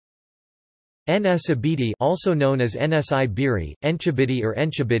Nsibidi, also known as Nsibidi, Nsibidi or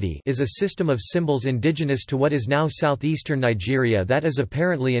Nsibidi, is a system of symbols indigenous to what is now southeastern Nigeria that is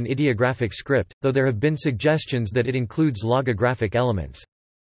apparently an ideographic script, though there have been suggestions that it includes logographic elements.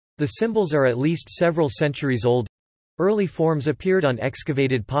 The symbols are at least several centuries old. Early forms appeared on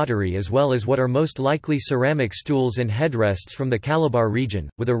excavated pottery as well as what are most likely ceramic stools and headrests from the Calabar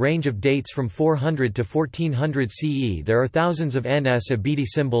region, with a range of dates from 400 to 1400 CE. There are thousands of Nsibidi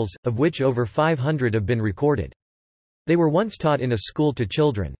symbols, of which over 500 have been recorded. They were once taught in a school to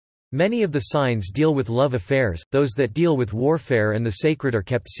children. Many of the signs deal with love affairs, those that deal with warfare and the sacred are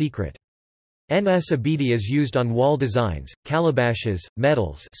kept secret. Nsibidi is used on wall designs, calabashes,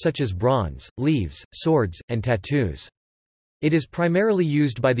 metals such as bronze, leaves, swords, and tattoos. It is primarily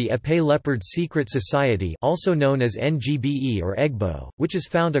used by the Epe Leopard Secret Society, also known as Ngbe or Egbo, which is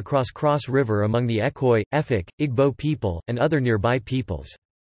found across Cross River among the Ekoi, Efik, Igbo people, and other nearby peoples.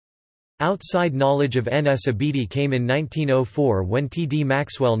 Outside knowledge of Nsibidi came in 1904 when T. D.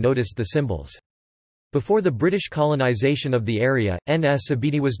 Maxwell noticed the symbols. Before the British colonization of the area,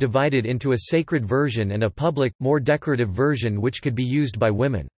 Nsibidi was divided into a sacred version and a public, more decorative version which could be used by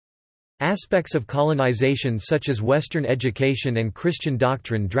women. Aspects of colonization such as Western education and Christian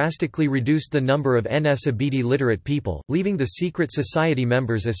doctrine drastically reduced the number of Nsibidi literate people, leaving the secret society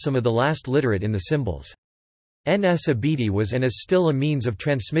members as some of the last literate in the symbols. Nsibidi was and is still a means of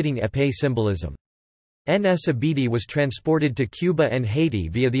transmitting Epe symbolism. Nsibidi was transported to Cuba and Haiti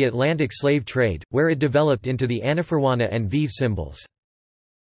via the Atlantic slave trade, where it developed into the Anafarwana and Vive symbols.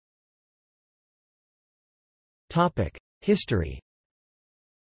 History.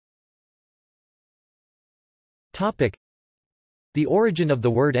 The origin of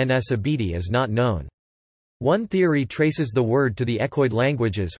the word Nsibidi is not known. One theory traces the word to the Ekoid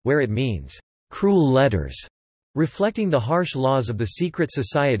languages, where it means, "cruel letters", reflecting the harsh laws of the secret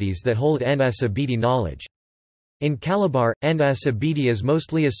societies that hold Nsibidi knowledge. In Calabar, Nsibidi is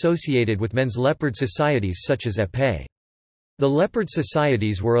mostly associated with men's leopard societies such as Epe. The leopard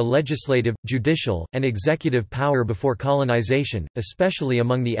societies were a legislative, judicial, and executive power before colonization, especially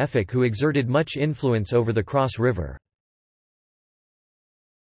among the Efik who exerted much influence over the Cross River.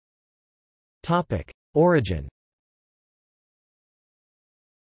 Origin.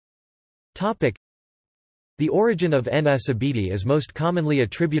 The origin of Nsibidi is most commonly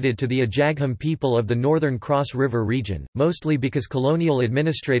attributed to the Ajagham people of the northern Cross River region, mostly because colonial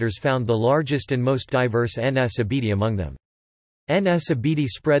administrators found the largest and most diverse Nsibidi among them. Nsibidi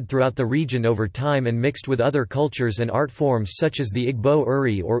spread throughout the region over time and mixed with other cultures and art forms such as the Igbo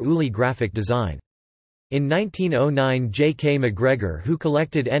Uri or Uli graphic design. In 1909 J. K. McGregor, who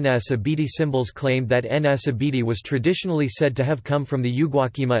collected Nsibidi symbols, claimed that Nsibidi was traditionally said to have come from the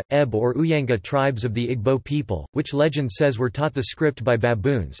Ugwakima, Eb or Uyanga tribes of the Igbo people, which legend says were taught the script by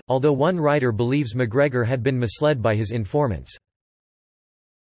baboons, although one writer believes McGregor had been misled by his informants.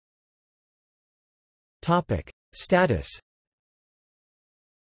 Status.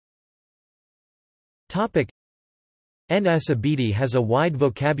 Nsibidi has a wide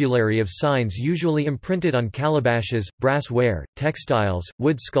vocabulary of signs usually imprinted on calabashes, brassware, textiles,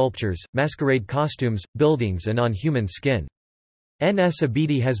 wood sculptures, masquerade costumes, buildings and on human skin.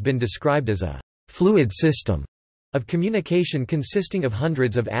 Nsibidi has been described as a fluid system of communication consisting of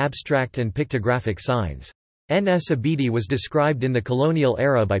hundreds of abstract and pictographic signs. Nsibidi was described in the colonial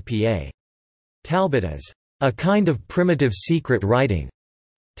era by P.A. Talbot as a kind of primitive secret writing.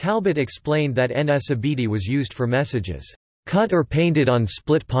 Talbot explained that Nsibidi was used for messages, cut or painted on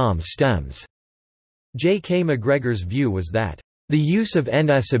split palm stems. J. K. McGregor's view was that, the use of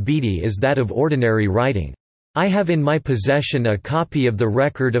Nsibidi is that of ordinary writing. I have in my possession a copy of the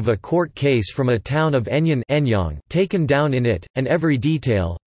record of a court case from a town of Enyang taken down in it, and every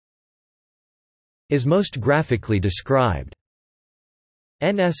detail is most graphically described.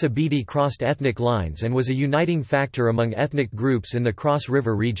 Nsibidi crossed ethnic lines and was a uniting factor among ethnic groups in the Cross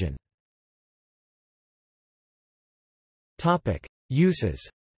River region. Uses.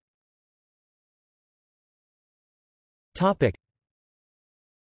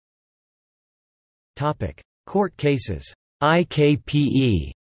 Court cases.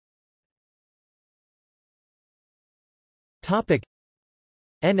 IKPE.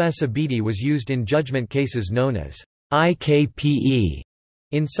 Nsibidi was used in judgment cases known as IKPE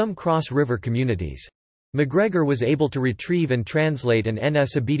in some Cross River communities. McGregor was able to retrieve and translate an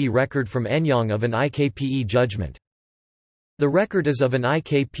Nsibidi record from Enyang of an IKPE judgment. The record is of an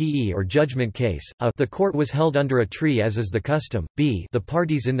IKPE or judgment case. The court was held under a tree as is the custom. B. The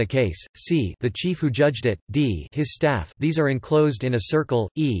parties in the case. C. The chief who judged it. D. His staff. These are enclosed in a circle.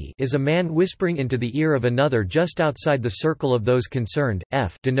 E. Is a man whispering into the ear of another just outside the circle of those concerned.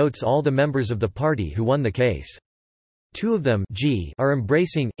 F. Denotes all the members of the party who won the case. Two of them G. Are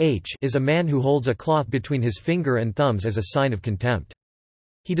embracing. H. Is a man who holds a cloth between his finger and thumbs as a sign of contempt.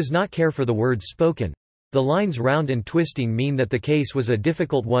 He does not care for the words spoken. The lines round and twisting mean that the case was a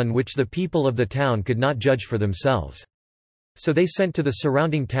difficult one which the people of the town could not judge for themselves. So they sent to the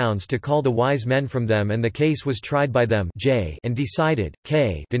surrounding towns to call the wise men from them, and the case was tried by them J and decided.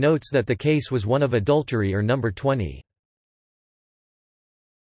 K denotes that the case was one of adultery or number 20.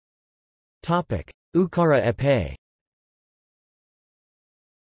 Ukara epee.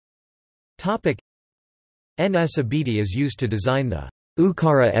 Nsibidi is used to design the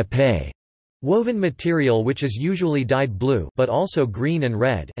Ukara epee woven material, which is usually dyed blue but also green and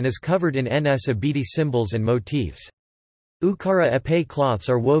red, and is covered in Nsibidi symbols and motifs. Ukara epee cloths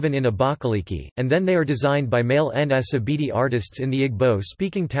are woven in Abakaliki, and then they are designed by male Nsibidi artists in the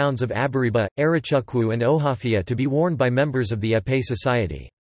Igbo-speaking towns of Abariba, Arachukwu and Ohafia to be worn by members of the epee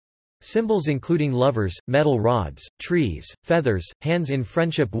society. Symbols including lovers, metal rods, trees, feathers, hands in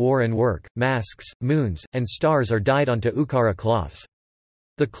friendship, war and work, masks, moons, and stars are dyed onto Ukara cloths.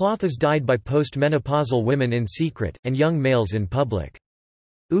 The cloth is dyed by post-menopausal women in secret, and young males in public.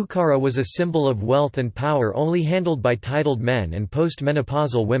 Ukara was a symbol of wealth and power only handled by titled men and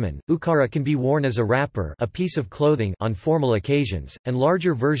post-menopausal women. Ukara can be worn as a wrapper, a piece of clothing, on formal occasions, and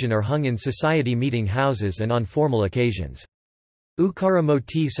larger version are hung in society meeting houses and on formal occasions. Ukara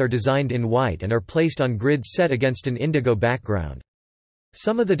motifs are designed in white and are placed on grids set against an indigo background.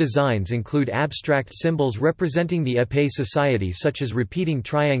 Some of the designs include abstract symbols representing the epee society, such as repeating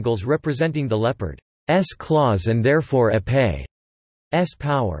triangles representing the leopard's claws and therefore epee's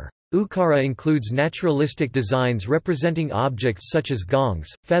power. Ukara includes naturalistic designs representing objects such as gongs,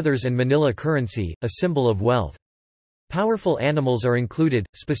 feathers and Manila currency, a symbol of wealth. Powerful animals are included,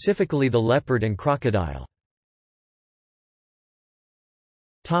 specifically the leopard and crocodile.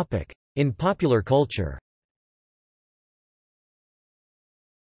 In popular culture.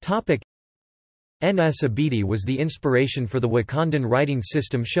 Nsibidi was the inspiration for the Wakandan writing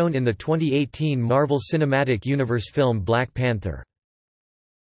system shown in the 2018 Marvel Cinematic Universe film Black Panther.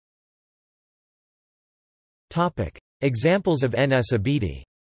 Examples of Nsibidi.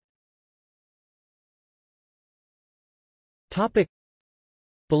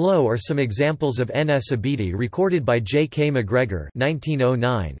 Below are some examples of Nsibidi recorded by J. K. McGregor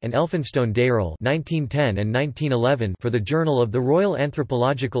 (1909) and Elphinstone Dayrell (1910 and 1911) for the Journal of the Royal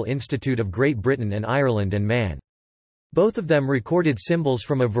Anthropological Institute of Great Britain and Ireland and Man. Both of them recorded symbols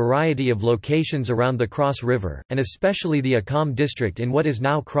from a variety of locations around the Cross River, and especially the Akam district in what is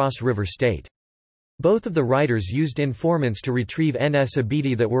now Cross River State. Both of the writers used informants to retrieve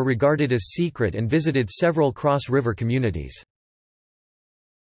Nsibidi that were regarded as secret and visited several Cross River communities.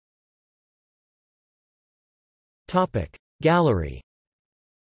 Gallery.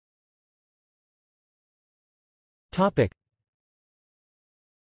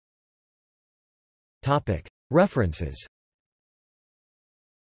 References.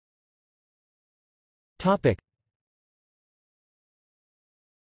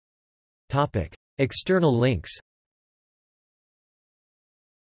 External links.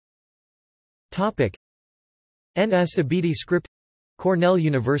 Nsibidi script, Cornell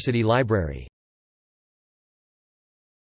University Library.